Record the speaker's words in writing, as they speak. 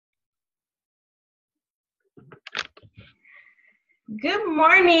Good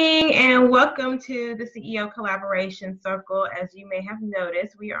morning and welcome to the CEO Collaboration Circle. As you may have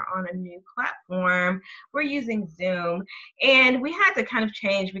noticed, we are on a new platform. We're using Zoom, and we had to kind of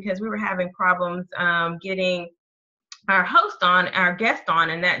change because we were having problems getting our guest on,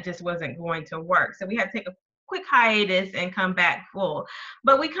 and that just wasn't going to work. So we had to take a quick hiatus and come back full.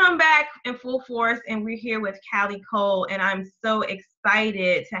 But we come back in full force, and we're here with Callie Cole, and I'm so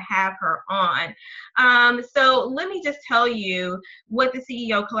excited to have her on. So let me just tell you what the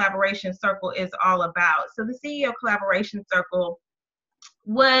CEO Collaboration Circle is all about. So the CEO Collaboration Circle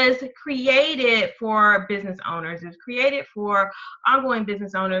was created for business owners. It was created for ongoing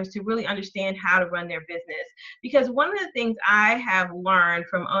business owners to really understand how to run their business. Because one of the things I have learned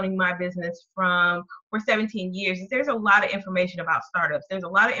from owning my business for 17 years is there's a lot of information about startups. There's a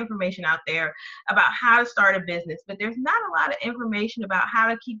lot of information out there about how to start a business, but there's not a lot of information about how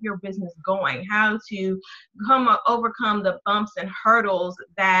to keep your business going, how to overcome the bumps and hurdles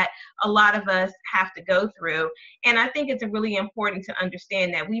that a lot of us have to go through. And I think it's really important to understand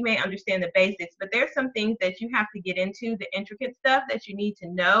that. We may understand the basics, but there's some things that you have to get into, the intricate stuff that you need to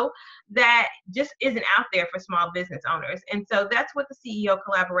know that just isn't out there for small business owners. And so that's what the CEO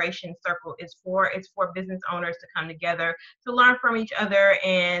Collaboration Circle is for. It's for business owners to come together, to learn from each other,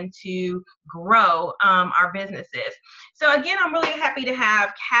 and to grow our businesses. So again, I'm really happy to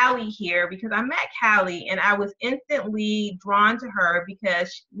have Callie here because I met Callie and I was instantly drawn to her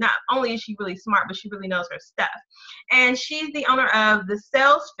because not only is she really smart, but she really knows her stuff. And she's the owner of the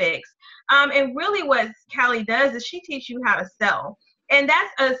Sales Fix. And really what Callie does is she teaches you how to sell. And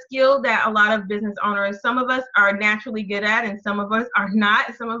that's a skill that a lot of business owners, some of us are naturally good at and some of us are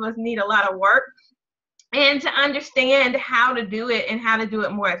not. Some of us need a lot of work and to understand how to do it and how to do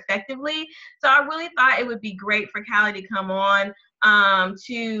it more effectively. So I really thought it would be great for Callie to come on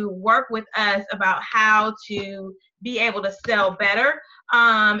to work with us about how to be able to sell better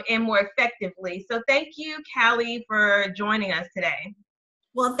and more effectively. So thank you, Callie, for joining us today.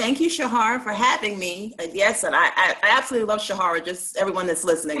 Well, thank you, Shahara, for having me. Yes, and I absolutely love Shahara, just everyone that's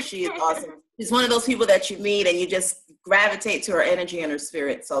listening. She is awesome. She's one of those people that you meet and you just gravitate to her energy and her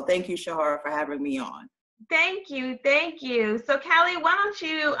spirit. So thank you, Shahara, for having me on. Thank you. Thank you. So, Callie, why don't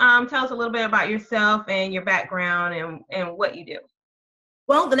you tell us a little bit about yourself and your background and what you do?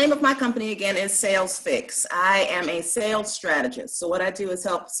 Well, the name of my company, again, is Sales Fix. I am a sales strategist. So what I do is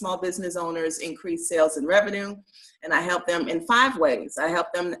help small business owners increase sales and revenue. And I help them in 5 ways. I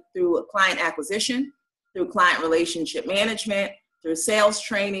help them through client acquisition, through client relationship management, through sales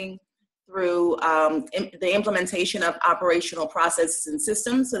training, through the implementation of operational processes and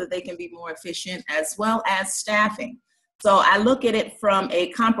systems so that they can be more efficient, as well as staffing. So I look at it from a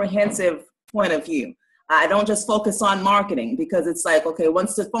comprehensive point of view. I don't just focus on marketing because it's like, okay,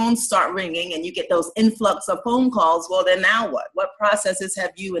 once the phones start ringing and you get those influx of phone calls, well, then now what? What processes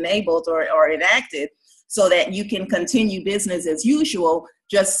have you enabled or enacted so that you can continue business as usual,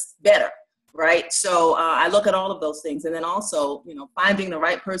 just better, right? So I look at all of those things. And then also, finding the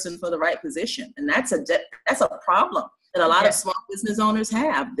right person for the right position. And that's a problem that a lot of small business owners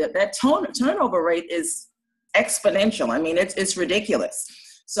have. That turnover rate is exponential. I mean, it's ridiculous.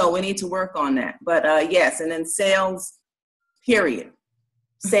 So we need to work on that. But yes, and then sales, period.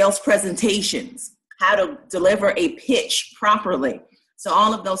 Sales presentations, how to deliver a pitch properly. So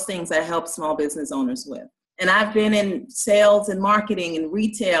all of those things I help small business owners with. And I've been in sales and marketing and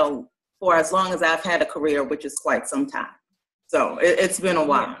retail for as long as I've had a career, which is quite some time. So it's been a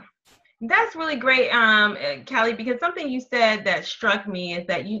while. Yeah. That's really great, Callie, because something you said that struck me is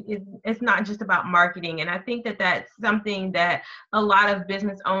that it's not just about marketing. And I think that that's something that a lot of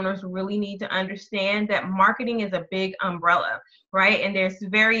business owners really need to understand, that marketing is a big umbrella, right? And there's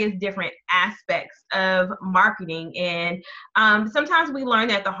various different aspects of marketing. And sometimes we learn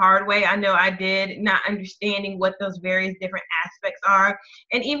that the hard way. I know I did, not understanding what those various different aspects are.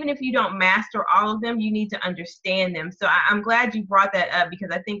 And even if you don't master all of them, you need to understand them. So I'm glad you brought that up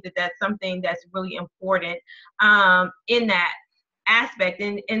because I think that that's something that's really important in that aspect.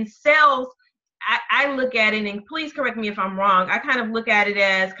 And in sales, I look at it, and please correct me if I'm wrong, I kind of look at it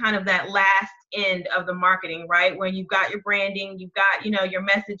as kind of that last end of the marketing, right? Where you've got your branding, you've got, your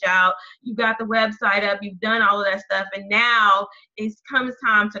message out, you've got the website up, you've done all of that stuff. And now it comes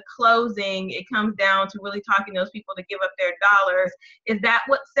time to closing. It comes down to really talking to those people to give up their dollars. Is that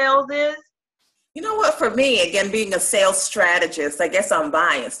what sales is? You know what, for me, again, being a sales strategist, I guess I'm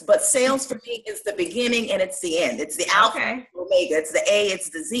biased, but sales for me is the beginning and it's the end. It's the alpha, omega, it's the A, it's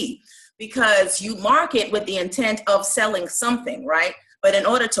the Z. Because you market with the intent of selling something, right? But in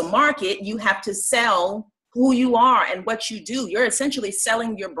order to market, you have to sell who you are and what you do. You're essentially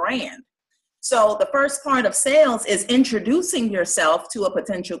selling your brand. So the first part of sales is introducing yourself to a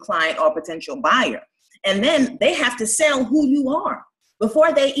potential client or potential buyer. And then they have to sell who you are.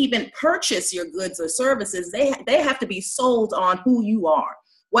 Before they even purchase your goods or services, they have to be sold on who you are,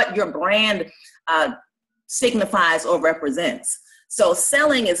 what your brand signifies or represents. So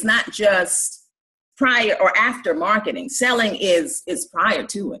selling is not just prior or after marketing. Selling is prior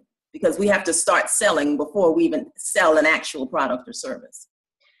to it, because we have to start selling before we even sell an actual product or service.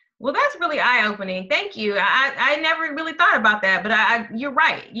 Well, that's really eye-opening. Thank you. I never really thought about that, but you're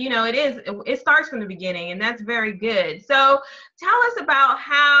right. It starts from the beginning, and that's very good. So tell us about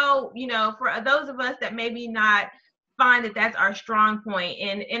how, for those of us that maybe not find that that's our strong point.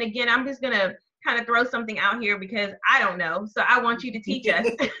 And again, I'm just going to kind of throw something out here because I don't know. So I want you to teach us.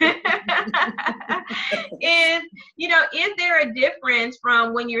 Is there a difference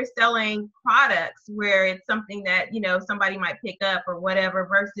from when you're selling products where it's something that, somebody might pick up or whatever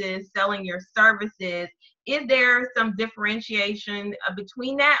versus selling your services? Is there some differentiation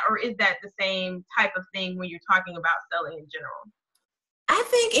between that, or is that the same type of thing when you're talking about selling in general? I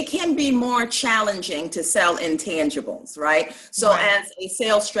think it can be more challenging to sell intangibles, right? So Right. As a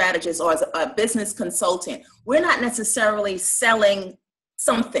sales strategist or as a business consultant, we're not necessarily selling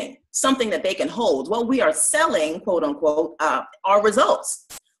something that they can hold. What we are selling, quote unquote, are results,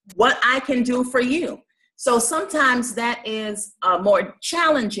 what I can do for you. So sometimes that is a more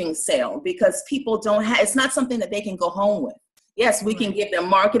challenging sale because people don't have, it's not something that they can go home with. Yes, we can give them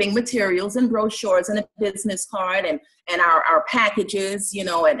marketing materials and brochures and a business card and our packages,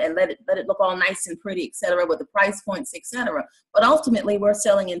 and let it look all nice and pretty, et cetera, with the price points, et cetera. But ultimately, we're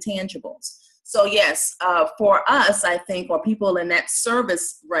selling intangibles. So yes, for us, I think, or people in that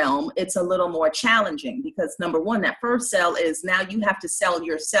service realm, it's a little more challenging because number one, that first sell is now you have to sell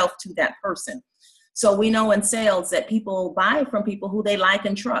yourself to that person. So we know in sales that people buy from people who they like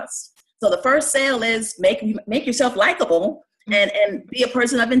and trust. So the first sale is make yourself likable and be a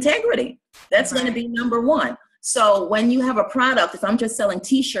person of integrity. That's going to be number one. So when you have a product, if I'm just selling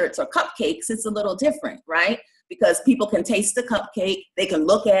t-shirts or cupcakes, it's a little different, right? Because people can taste the cupcake, they can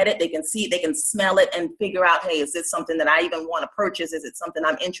look at it, they can see it, they can smell it and figure out, hey, is this something that I even want to purchase? Is it something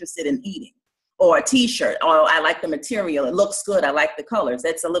I'm interested in eating? Or a t-shirt, oh, I like the material, it looks good, I like the colors.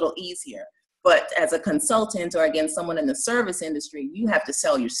 That's a little easier. But as a consultant or again, someone in the service industry, you have to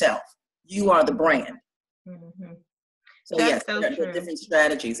sell yourself. You are the brand. Mm-hmm. So yes, there are different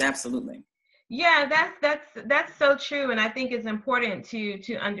strategies, absolutely. Yeah, that's so true, and I think it's important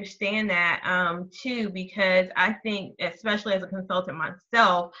to understand that too, because I think, especially as a consultant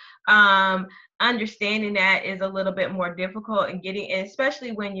myself, understanding that is a little bit more difficult and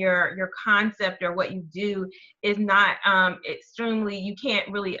especially when your concept or what you do is not extremely, you can't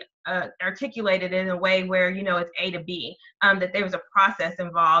really articulate it in a way where it's A to B, that there was a process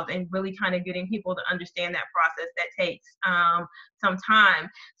involved, and really kind of getting people to understand that process that takes some time.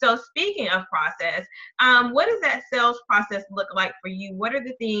 So speaking of process, what does that sales process look like for you? What are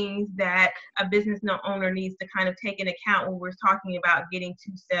the things that a business owner needs to kind of take into account when we're talking about getting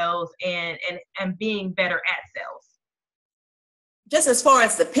to sales and being better at sales? Just as far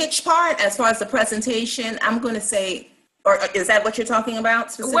as the pitch part, as far as the presentation, I'm going to say, or is that what you're talking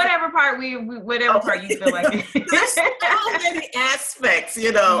about? Whatever part part you feel like. There's so many aspects,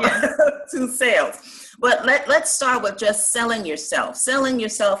 to sales. But let's start with just selling yourself. Selling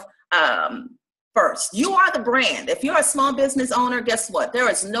yourself first. You are the brand. If you're a small business owner, guess what? There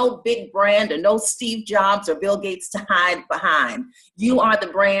is no big brand or no Steve Jobs or Bill Gates to hide behind. You are the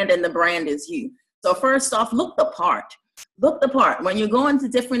brand, and the brand is you. So first off, look the part. Look the part. When you're going to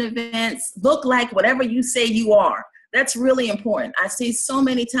different events, look like whatever you say you are. That's really important. I see so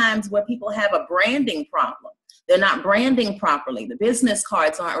many times where people have a branding problem. They're not branding properly. The business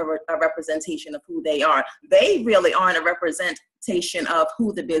cards aren't a representation of who they are. They really aren't a representation of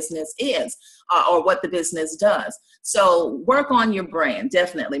who the business is or what the business does. So work on your brand,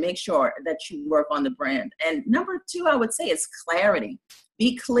 definitely. Make sure that you work on the brand. And number two, I would say, is clarity.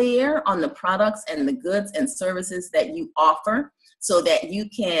 Be clear on the products and the goods and services that you offer so that you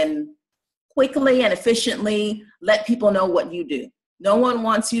can quickly and efficiently let people know what you do. No one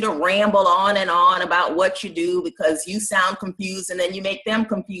wants you to ramble on and on about what you do because you sound confused, and then you make them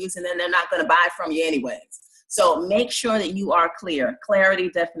confused, and then they're not going to buy from you anyways. So make sure that you are clear. Clarity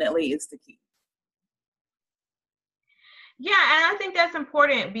definitely is the key. Yeah, and I think that's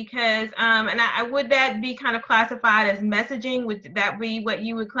important because, would that be kind of classified as messaging? Would that be what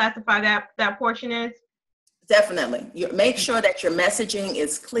you would classify that portion as? Definitely. Make sure that your messaging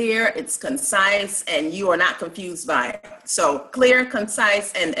is clear, it's concise, and you are not confused by it. So clear,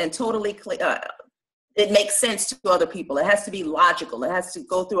 concise, and totally clear, it makes sense to other people. It has to be logical. It has to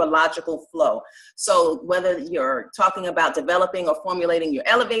go through a logical flow. So whether you're talking about developing or formulating your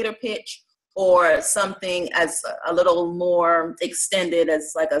elevator pitch, or something as a little more extended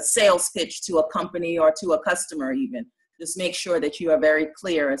as like a sales pitch to a company or to a customer even, just make sure that you are very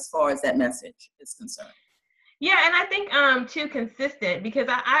clear as far as that message is concerned. Yeah, and I think too consistent, because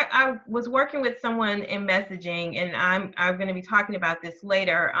I was working with someone in messaging, and I'm going to be talking about this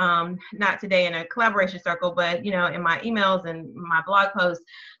later, not today in a collaboration circle, but in my emails and my blog posts,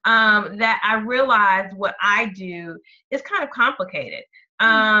 that I realized what I do is kind of complicated.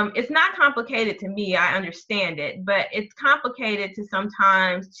 It's not complicated to me. I understand it, but it's complicated to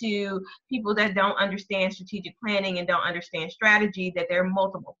sometimes to people that don't understand strategic planning and don't understand strategy, that there are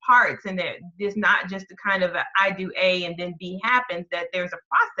multiple parts, and that there's not just a kind of I do A and then B happens, that there's a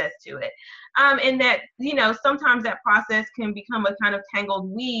process to it. And that, sometimes that process can become a kind of tangled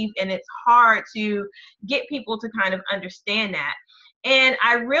weave, and it's hard to get people to kind of understand that. And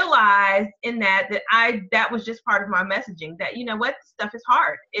I realized in that that was just part of my messaging, that, what stuff is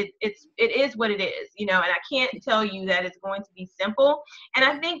hard. It is what it is, and I can't tell you that it's going to be simple. And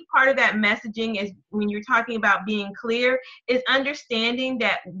I think part of that messaging is, when you're talking about being clear, is understanding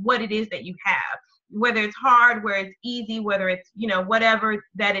that what it is that you have, whether it's hard, whether it's easy, whether it's, whatever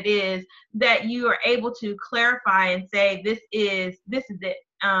that it is, that you are able to clarify and say, this is it,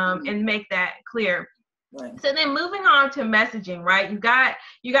 and make that clear. Right. So then moving on to messaging, right? You got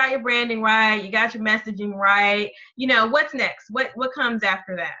your branding right, you got your messaging right. What's next? What comes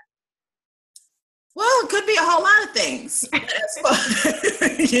after that? Well, it could be a whole lot of things.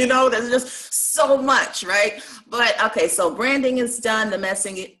 There's just so much, right? But okay, so branding is done. The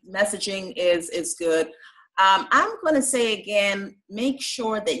messaging is good. I'm going to say again, make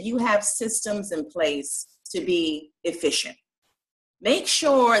sure that you have systems in place to be efficient. Make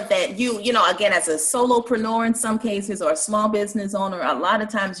sure that you again, as a solopreneur in some cases, or a small business owner, a lot of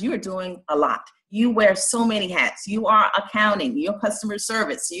times you're doing a lot. You wear so many hats. You are accounting, you're customer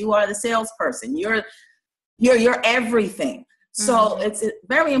service, you are the salesperson, you're everything. So it's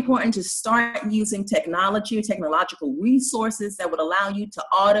very important to start using technological resources that would allow you to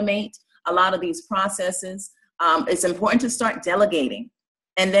automate a lot of these processes. It's important to start delegating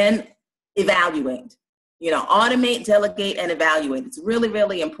and then evaluate. Automate, delegate, and evaluate. It's really,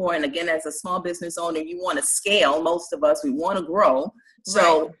 really important. Again, as a small business owner, you want to scale. Most of us, we want to grow.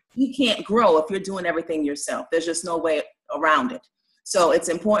 So right. You can't grow if you're doing everything yourself. There's just no way around it. So it's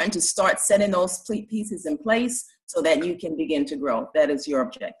important to start setting those pieces in place so that you can begin to grow. That is your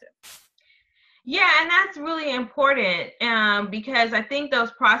objective. Yeah, and that's really important, because I think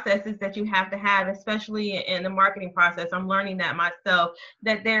those processes that you have to have, especially in the marketing process, I'm learning that myself,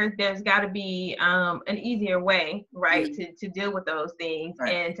 that there's got to be an easier way, right, to deal with those things,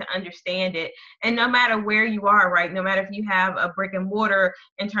 right, and to understand it. And no matter where you are, right, no matter if you have a brick and mortar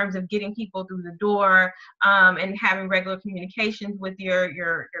in terms of getting people through the door, and having regular communications with your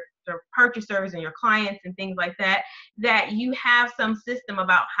purchasers and your clients and things like that, that you have some system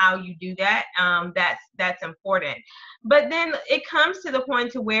about how you do that. That's important. But then it comes to the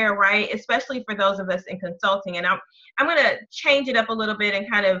point to where, right, especially for those of us in consulting, and I'm going to change it up a little bit and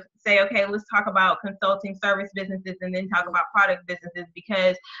kind of say, okay, let's talk about consulting service businesses and then talk about product businesses,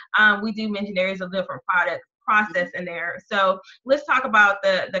 because we do mention there is a different product process in there. So let's talk about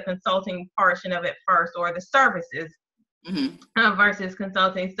the consulting portion of it first, or the services. Versus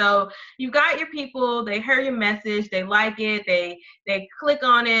consulting. So you've got your people, they hear your message, they like it, they click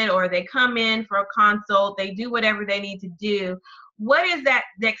on it, or they come in for a consult, they do whatever they need to do. What is that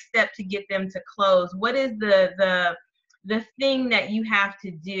next step to get them to close? What is the thing that you have to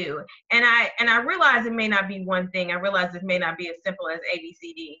do? And I realize it may not be one thing. I realize it may not be as simple as A, B,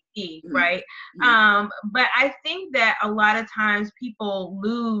 C, D, E, right? But I think that a lot of times people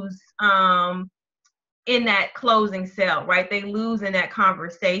lose in that closing sale, right? They lose in that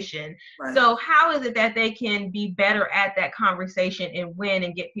conversation. Right. So how is it that they can be better at that conversation and win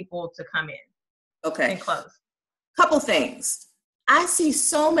and get people to come in? Okay. And close. Couple things. I see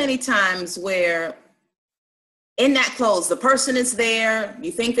so many times where in that close, the person is there,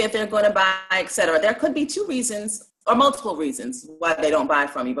 you think that they're going to buy, etc. There could be two reasons or multiple reasons why they don't buy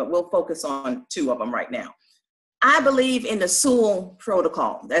from you, but we'll focus on two of them right now. I believe in the SUAL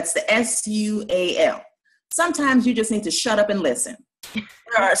protocol. That's the SUAL. Sometimes you just need to shut up and listen.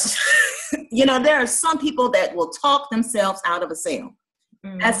 There are some people that will talk themselves out of a sale.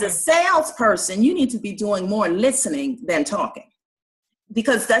 As a salesperson, you need to be doing more listening than talking,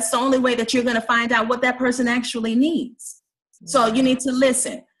 because that's the only way that you're going to find out what that person actually needs. So you need to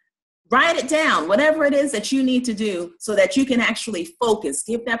listen. Write it down, whatever it is that you need to do so that you can actually focus.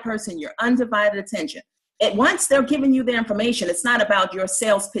 Give that person your undivided attention. Once they're giving you their information, it's not about your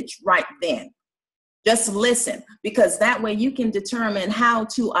sales pitch right then. Just listen, because that way you can determine how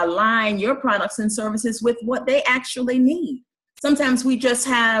to align your products and services with what they actually need. Sometimes we just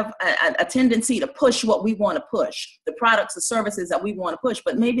have a tendency to push what we want to push, the products or services that we want to push,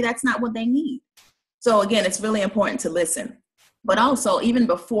 but maybe that's not what they need. So again, it's really important to listen. But also, even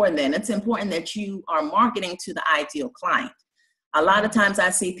before then, it's important that you are marketing to the ideal client. A lot of times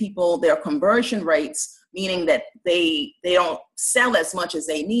I see people, their conversion rates, meaning that they don't sell as much as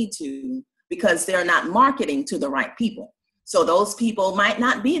they need to because they're not marketing to the right people. So those people might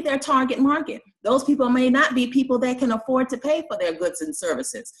not be their target market. Those people may not be people that can afford to pay for their goods and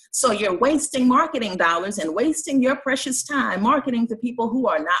services. So you're wasting marketing dollars and wasting your precious time marketing to people who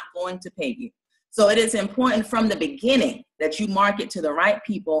are not going to pay you. So it is important from the beginning that you market to the right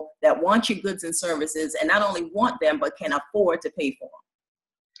people that want your goods and services and not only want them, but can afford to pay for them.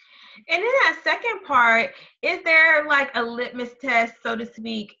 And in that second part, is there like a litmus test, so to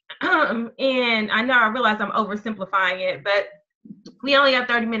speak? And I realize I'm oversimplifying it, but we only have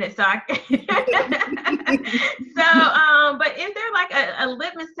 30 minutes, so but is there like a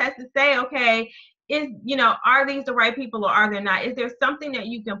litmus test to say, okay, are these the right people or are they not? Is there something that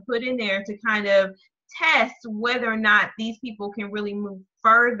you can put in there to kind of test whether or not these people can really move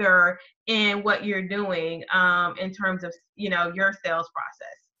further in what you're doing in terms of, your sales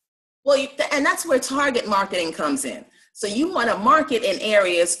process? Well, and that's where target marketing comes in. So you want to market in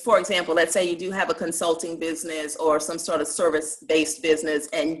areas, for example, let's say you do have a consulting business or some sort of service-based business,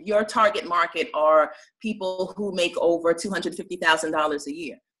 and your target market are people who make over $250,000 a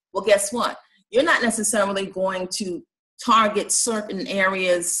year. Well, guess what? You're not necessarily going to target certain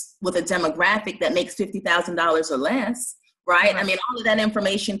areas with a demographic that makes $50,000 or less, right? I mean, all of that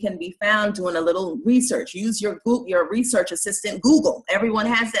information can be found doing a little research. Use your research assistant, Google. Everyone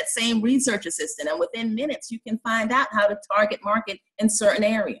has that same research assistant, and within minutes, you can find out how to target market in certain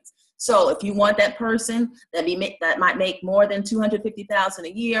areas. So if you want that person that might make more than $250,000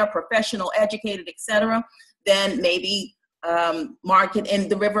 a year, professional, educated, etc., then maybe market in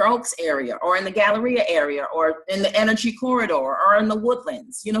the River Oaks area or in the Galleria area or in the Energy Corridor or in the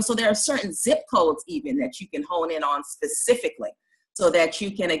Woodlands. So there are certain zip codes even that you can hone in on specifically so that you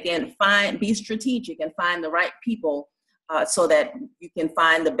can, again, be strategic and find the right people so that you can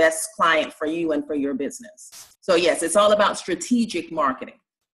find the best client for you and for your business. So yes, it's all about strategic marketing.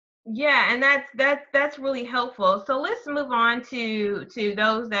 Yeah, and that's really helpful. So let's move on to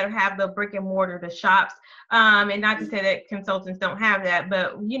those that have the brick and mortar, the shops, and not to say that consultants don't have that,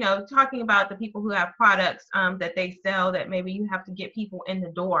 but talking about the people who have products that they sell that maybe you have to get people in the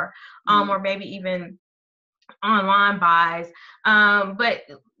door, or maybe even online buys. But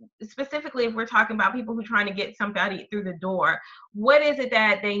specifically, if we're talking about people who are trying to get somebody through the door, what is it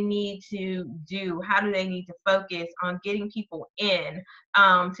that they need to do? How do they need to focus on getting people in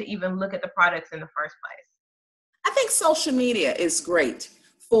to even look at the products in the first place? I think social media is great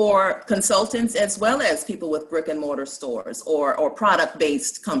for consultants as well as people with brick and mortar stores or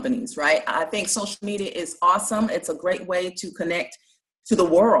product-based companies, right? I think social media is awesome. It's a great way to connect to the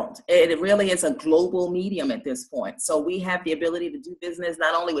world. It really is a global medium at this point. So we have the ability to do business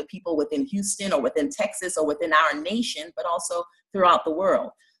not only with people within Houston or within Texas or within our nation, but also throughout the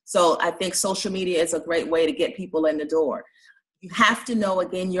world. So I think social media is a great way to get people in the door. You have to know,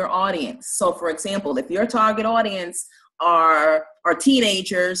 again, your audience. So for example, if your target audience are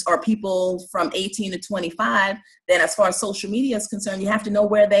teenagers or people from 18 to 25, then as far as social media is concerned, you have to know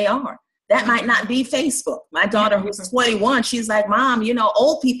where they are. That might not be Facebook. My daughter, who's 21, she's like, Mom, only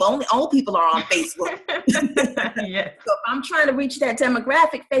old people are on Facebook. Yes. So if I'm trying to reach that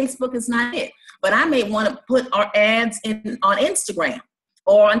demographic, Facebook is not it. But I may want to put our ads on Instagram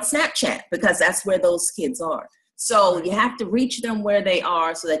or on Snapchat because that's where those kids are. So you have to reach them where they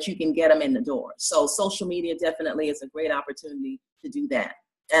are so that you can get them in the door. So social media definitely is a great opportunity to do that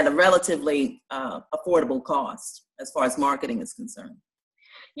at a relatively affordable cost as far as marketing is concerned.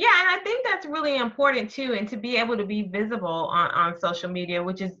 Yeah, and I think that's really important too, and to be able to be visible on social media,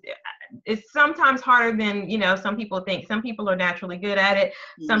 which is it's sometimes harder than some people think. Some people are naturally good at it.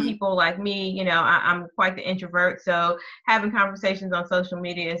 Some people like me, I'm quite the introvert, so having conversations on social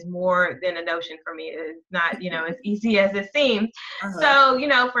media is more than a notion for me. It's not as easy as it seems. So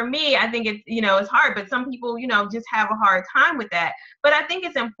for me, I think it's it's hard, but some people just have a hard time with that. But I think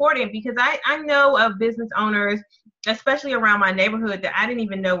it's important because I know of business owners, especially around my neighborhood, that I didn't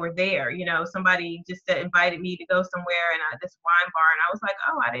even know were there. Somebody just invited me to go somewhere and this wine bar, and I was like,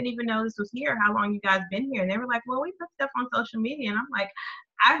 oh, I didn't even know this was here. How long you guys been here? And they were like, well, we put stuff on social media. And I'm like,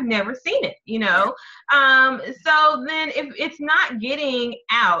 I've never seen it, you know? So then if it's not getting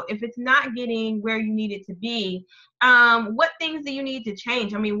out, if it's not getting where you need it to be, what things do you need to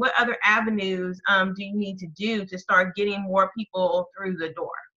change? I mean, what other avenues do you need to do to start getting more people through the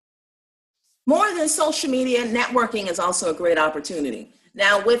door? More than social media, networking is also a great opportunity.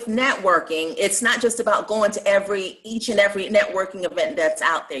 Now, with networking, it's not just about going to each and every networking event that's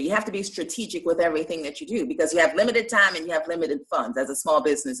out there. You have to be strategic with everything that you do because you have limited time and you have limited funds as a small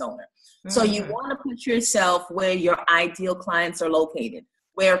business owner. So you want to put yourself where your ideal clients are located,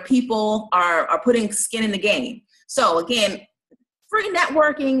 where people are putting skin in the game. So again, free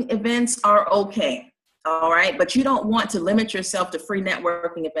networking events are okay. All right. But you don't want to limit yourself to free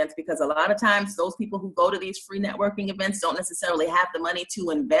networking events because a lot of times those people who go to these free networking events don't necessarily have the money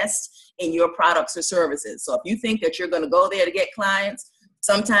to invest in your products or services. So if you think that you're going to go there to get clients,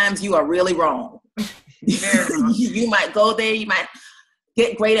 sometimes you are really wrong. You might go there, you might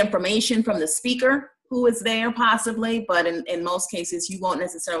get great information from the speaker who is there possibly, but in most cases, you won't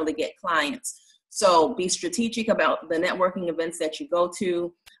necessarily get clients. So be strategic about the networking events that you go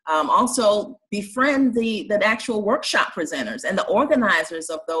to. Also, befriend the actual workshop presenters and the organizers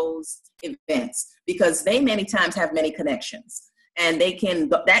of those events because they many times have many connections and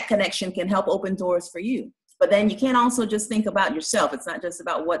that connection can help open doors for you. But then you can't also just think about yourself. It's not just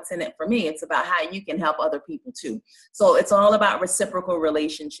about what's in it for me. It's about how you can help other people too. So it's all about reciprocal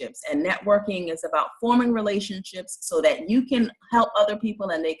relationships, and networking is about forming relationships so that you can help other people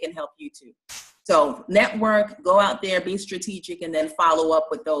and they can help you too. So network, go out there, be strategic, and then follow up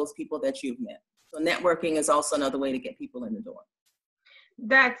with those people that you've met. So networking is also another way to get people in the door.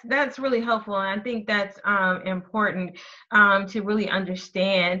 That's really helpful, and I think that's important to really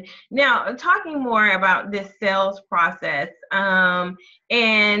understand. Now, talking more about this sales process, and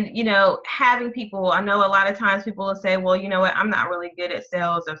having people. I know a lot of times people will say, "Well, you know what? I'm not really good at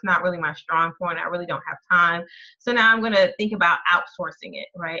sales. That's not really my strong point. I really don't have time. So now I'm going to think about outsourcing it,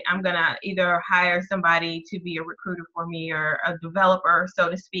 right? I'm going to either hire somebody to be a recruiter for me or a developer, so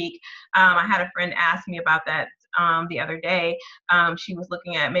to speak." I had a friend ask me about that the other day. She was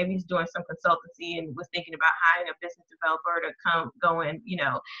looking at maybe doing some consultancy and was thinking about hiring a business developer to go and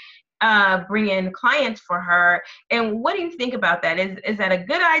bring in clients for her. And what do you think about that? Is that a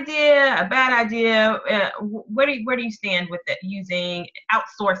good idea, a bad idea? Where do you stand with it, using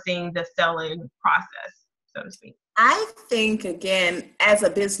outsourcing the selling process, so to speak? I think, again, as a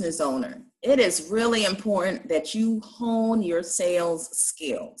business owner, it is really important that you hone your sales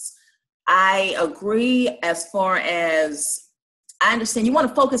skills. I agree as far as I understand you want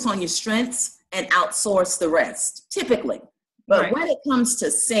to focus on your strengths and outsource the rest, typically. But Right. when it comes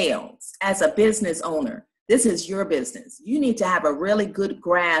to sales, as a business owner, this is your business. You need to have a really good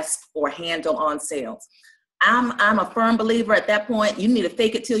grasp or handle on sales. I'm a firm believer at that point. You need to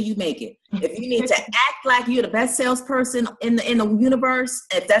fake it till you make it. If you need to act like you're the best salesperson in the universe,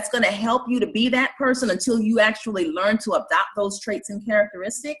 if that's going to help you to be that person until you actually learn to adopt those traits and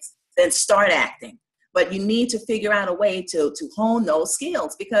characteristics, then start acting. But you need to figure out a way to hone those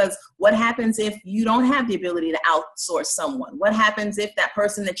skills, because what happens if you don't have the ability to outsource someone? What happens if that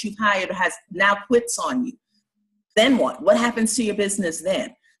person that you've hired has now quits on you? Then what? What happens to your business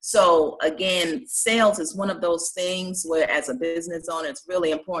then? So again, sales is one of those things where as a business owner, it's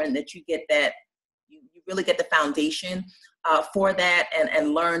really important that you get that, you really get the foundation for that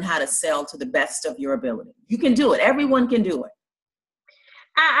and learn how to sell to the best of your ability. You can do it. Everyone can do it.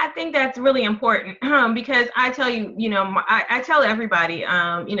 I think that's really important because I tell you, I tell everybody,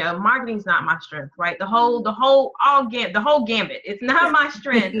 marketing's not my strength, right? The whole gambit. It's not my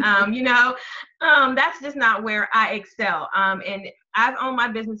strength. That's just not where I excel. And I've owned my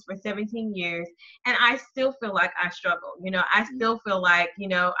business for 17 years and I still feel like I struggle. I still feel like,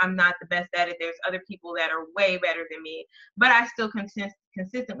 I'm not the best at it. There's other people that are way better than me, but I still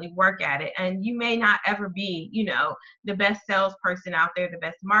consistently work at it. And you may not ever be, the best salesperson out there, the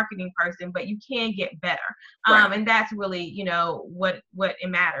best marketing person, but you can get better. Right. And that's really, what it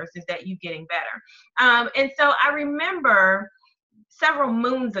matters is that you getting better. And so I remember several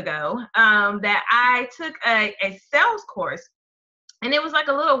moons ago that I took a sales course. And it was like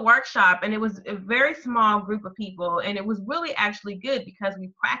a little workshop, and it was a very small group of people, and it was really actually good because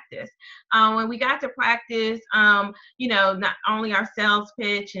we practiced. When we got to practice, not only our sales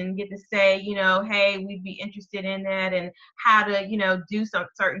pitch and get to say, hey, we'd be interested in that, and how to, do some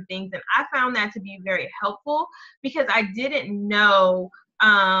certain things. And I found that to be very helpful because I didn't know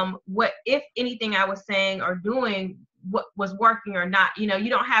what, if anything, I was saying or doing what was working or not. You know, you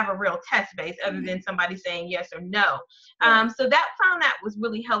don't have a real test base other than somebody saying yes or no. So that found that was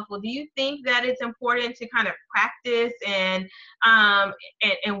really helpful. Do you think that it's important to kind of practice and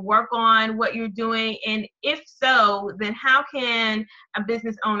work on what you're doing? And if so, then how can a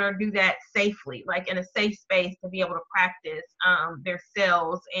business owner do that safely, like in a safe space to be able to practice their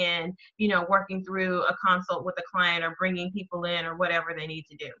sales and, you know, working through a consult with a client or bringing people in or whatever they need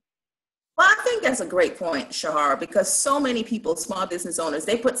to do? Well, I think that's a great point, Shahara, because so many people, small business owners,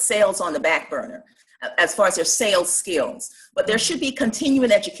 they put sales on the back burner as far as their sales skills. But there should be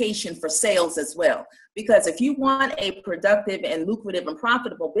continuing education for sales as well. Because if you want a productive and lucrative and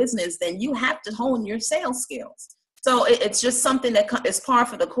profitable business, then you have to hone your sales skills. So it's just something that is par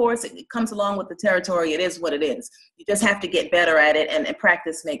for the course. It comes along with the territory. It is what it is. You just have to get better at it, and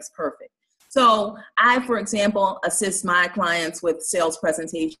practice makes perfect. So I, for example, assist my clients with sales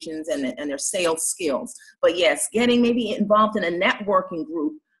presentations and their sales skills. But yes, getting maybe involved in a networking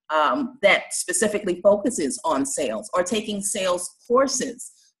group that specifically focuses on sales, or taking sales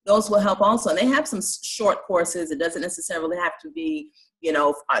courses. Those will help also. And they have some short courses. It doesn't necessarily have to be, you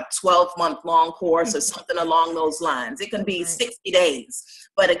know, a 12-month long course or something along those lines. It can be 60 days.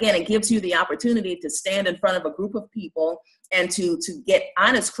 But again, it gives you the opportunity to stand in front of a group of people and to get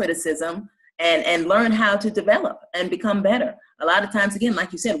honest criticism and learn how to develop and become better. A lot of times, again,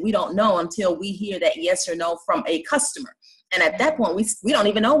 like you said, we don't know until we hear that yes or no from a customer. And at that point, we don't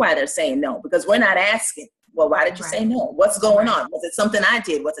even know why they're saying no, because we're not asking, well, why did you say no? What's going on? Was it something I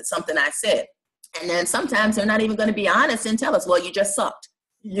did? Was it something I said? And then sometimes they're not even going to be honest and tell us, well, you just sucked,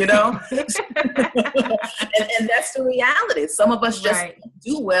 you know? and that's the reality. Some of us just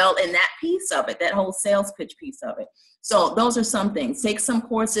do well in that piece of it, that whole sales pitch piece of it. So those are some things. Take some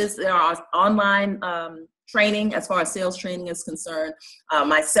courses. There are online training as far as sales training is concerned.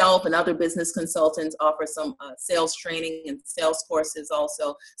 Myself and other business consultants offer some sales training and sales courses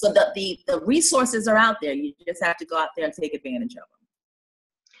also. So the resources are out there. You just have to go out there and take advantage of them.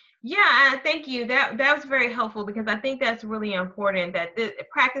 Yeah, thank you. That was very helpful, because I think that's really important, that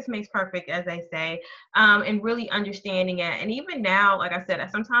practice makes perfect, as they say, and really understanding it. And even now, like I said,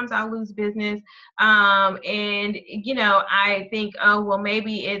 sometimes I lose business, and, you know, I think, oh, well,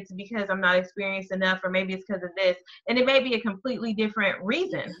 maybe it's because I'm not experienced enough, or maybe it's because of this, and it may be a completely different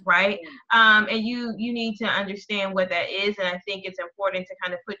reason, right? And you need to understand what that is, and I think it's important to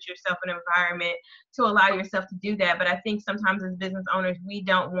kind of put yourself in an environment to allow yourself to do that. But I think sometimes as business owners, we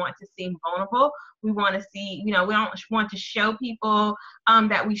don't want to seem vulnerable. We want to see, you know, we don't want to show people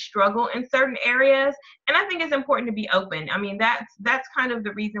that we struggle in certain areas. And I think it's important to be open. I mean, that's kind of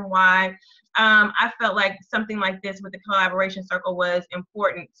the reason why I felt like something like this with the collaboration circle was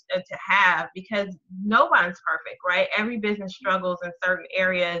important to have, because nobody's perfect, right? Every business struggles in certain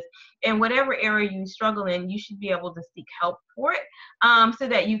areas, and whatever area you struggle in, you should be able to seek help for it, so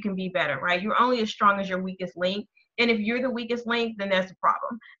that you can be better, right? You're only as strong as your weakest link. And if you're the weakest link, then that's a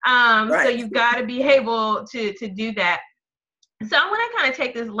problem. So you've got to be able to do that. So I want to kind of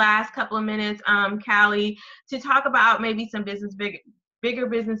take this last couple of minutes, Callie, to talk about maybe some bigger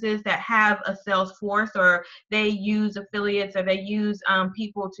businesses that have a sales force, or they use affiliates, or they use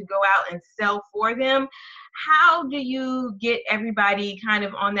people to go out and sell for them. How do you get everybody kind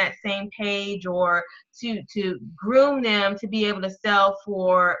of on that same page, or to groom them to be able to sell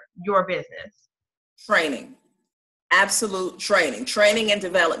for your business? Training. Absolute training and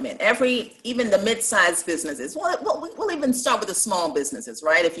development. Even the mid-sized businesses. We'll even start with the small businesses,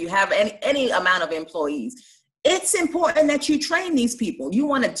 right? If you have any amount of employees, it's important that you train these people. You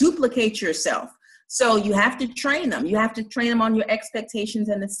want to duplicate yourself. So you have to train them. You have to train them on your expectations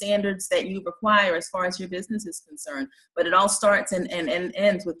and the standards that you require as far as your business is concerned. But it all starts and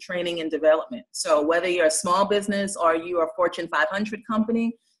ends with training and development. So whether you're a small business or you are a Fortune 500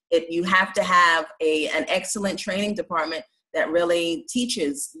 company, you have to have an excellent training department that really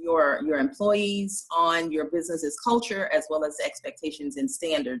teaches your employees on your business's culture, as well as the expectations and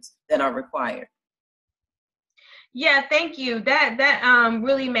standards that are required. Yeah, thank you. That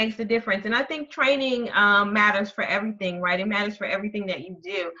really makes a difference. And I think training matters for everything, right? It matters for everything that you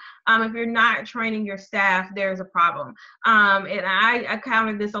do. If you're not training your staff, there's a problem. And I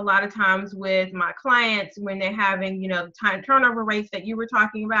encountered this a lot of times with my clients when they're having, you know, time turnover rates that you were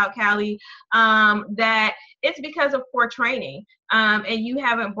talking about, Callie, that it's because of poor training. And you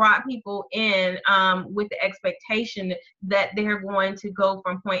haven't brought people in with the expectation that they're going to go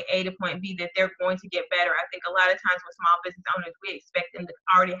from point A to point B, that they're going to get better. I think a lot of times with small business owners, we expect them to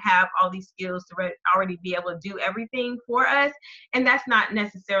already have all these skills to already be able to do everything for us. And that's not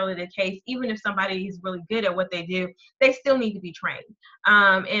necessarily the case. Even if somebody is really good at what they do, they still need to be trained.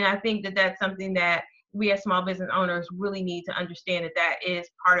 And I think that that's something that we as small business owners really need to understand that that is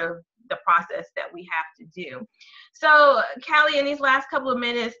part of the process that we have to do. So, Callie, in these last couple of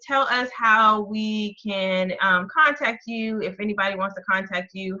minutes, tell us how we can contact you. If anybody wants to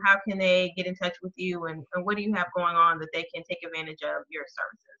contact you, how can they get in touch with you, and what do you have going on that they can take advantage of your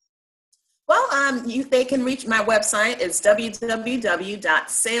services? Well, they can reach my website. It's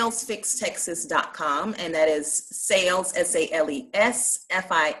www.salesfixtexas.com, and that is sales, SALES,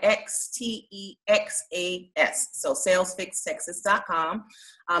 FIXTEXAS. So salesfixtexas.com.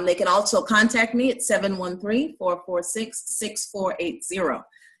 They can also contact me at 713-446-6480.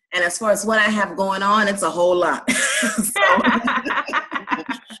 And as far as what I have going on, it's a whole lot.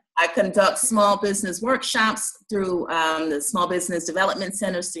 I conduct small business workshops through the Small Business Development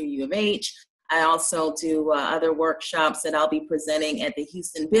Centers through U of H. I also do other workshops that I'll be presenting at the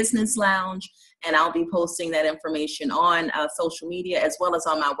Houston Business Lounge, and I'll be posting that information on social media as well as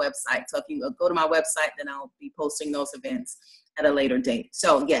on my website. So if you go to my website, then I'll be posting those events at a later date.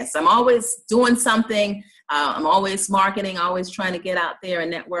 So yes, I'm always doing something. I'm always marketing, always trying to get out there and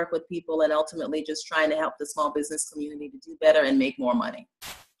network with people, and ultimately just trying to help the small business community to do better and make more money.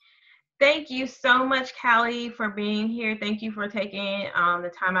 Thank you so much, Callie, for being here. Thank you for taking the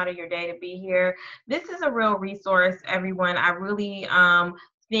time out of your day to be here. This is a real resource, everyone. I really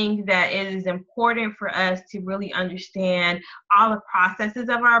think that it is important for us to really understand all the processes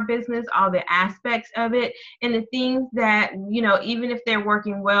of our business, all the aspects of it, and the things that, you know, even if they're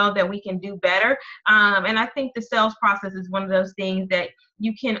working well, that we can do better. And I think the sales process is one of those things that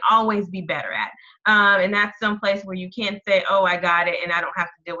you can always be better at. And that's some place where you can't say, oh, I got it and I don't have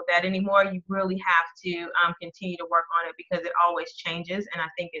to deal with that anymore. You really have to continue to work on it because it always changes. And I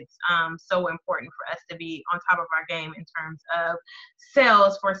think it's so important for us to be on top of our game in terms of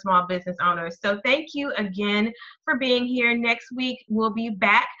sales for small business owners. So thank you again for being here. Next week, we'll be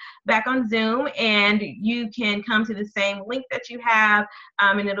back on Zoom, and you can come to the same link that you have,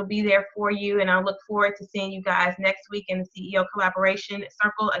 and it'll be there for you. And I look forward to seeing you guys next week in the CEO Collaboration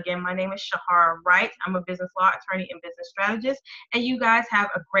Circle. Again, my name is Shahara Wright. I'm a business law attorney and business strategist, and you guys have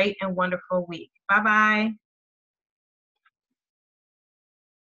a great and wonderful week. Bye-bye.